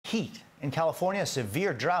heat. In California, a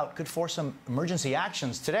severe drought could force some emergency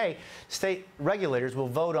actions. Today, state regulators will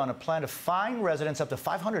vote on a plan to fine residents up to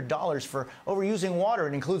 $500 for overusing water.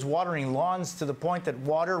 It includes watering lawns to the point that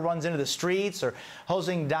water runs into the streets, or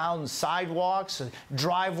hosing down sidewalks,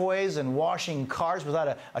 driveways, and washing cars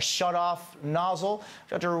without a shut-off nozzle.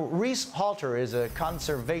 Dr. Reese Halter is a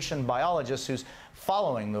conservation biologist who's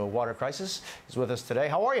following the water crisis. He's with us today.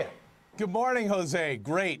 How are you? Good morning, Jose.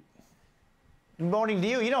 Great. Good morning to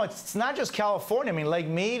you. You know, it's not just California. I mean, Lake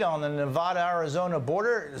Mead on the Nevada-Arizona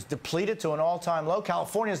border is depleted to an all-time low.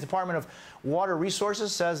 California's Department of Water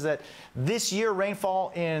Resources says that this year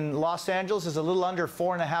rainfall in Los Angeles is a little under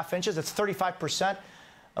 4.5 inches. That's 35%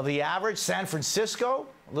 of the average. San Francisco,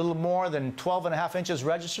 a little more than 12.5 inches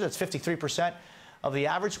registered. That's 53% of the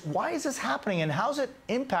average. Why is this happening, and how's it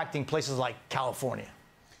impacting places like California?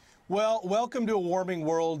 Well, welcome to a warming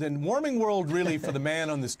world, and warming world really for the man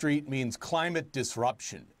on the street means climate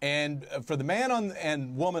disruption. And for the man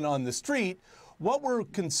and woman on the street, what we're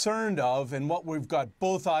concerned of, and what we've got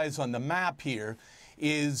both eyes on the map here,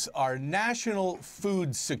 is our national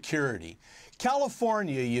food security.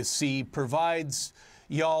 California, you see, provides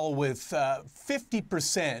y'all with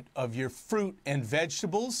 50% of your fruit and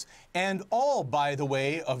vegetables, and all, by the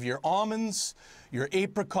way, of your almonds, your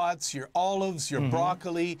apricots, your olives, your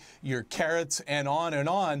broccoli, your carrots, and on and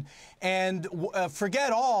on. And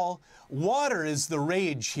forget all, water is the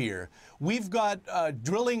rage here. We've got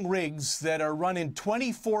drilling rigs that are running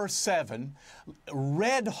 24/7,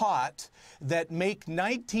 red hot, that make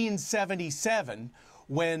 1977,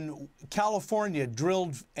 when California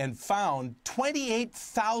drilled and found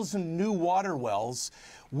 28,000 new water wells.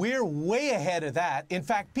 We're way ahead of that. In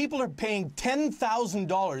fact, people are paying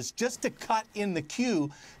 $10,000 just to cut in the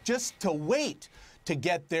queue, just to wait to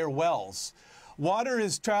get their wells. Water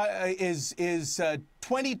is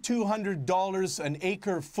 $2,200 an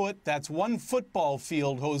acre foot. That's one football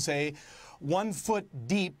field, Jose, 1 foot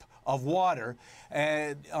deep of water.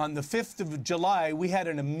 And on the 5th of July, we had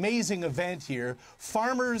an amazing event here.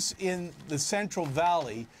 Farmers in the Central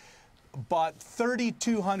Valley bought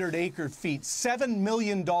 3,200 acre feet, $7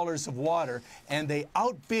 million of water, and they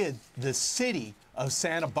outbid the city of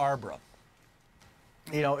Santa Barbara.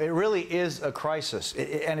 You know, it really is a crisis,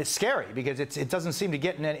 and it's scary because it doesn't seem to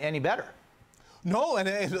get any better. No, and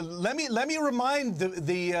let me remind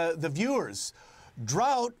the viewers.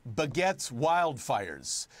 Drought begets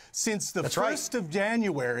wildfires. Since the 1st of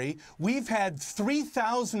January, we've had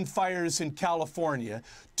 3,000 fires in California,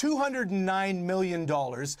 $209 million.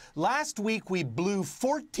 Last week, we blew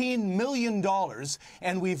 $14 million,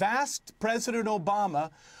 and we've asked President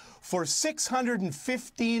Obama for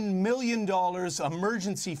 $615 million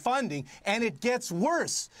emergency funding, and it gets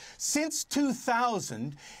worse. Since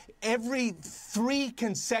 2000, every 3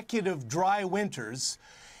 consecutive dry winters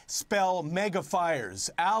spell mega fires,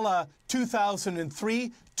 a la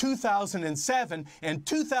 2003, 2007, and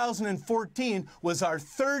 2014 was our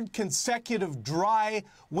 3rd consecutive dry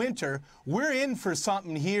winter. We're in for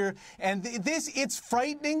something here, and it's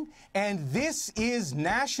frightening, and this is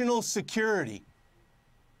national security.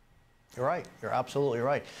 You're right. You're absolutely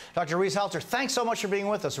right. Dr. Reese Halter, thanks so much for being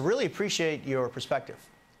with us. Really appreciate your perspective.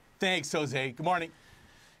 Thanks, Jose. Good morning.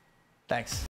 Thanks.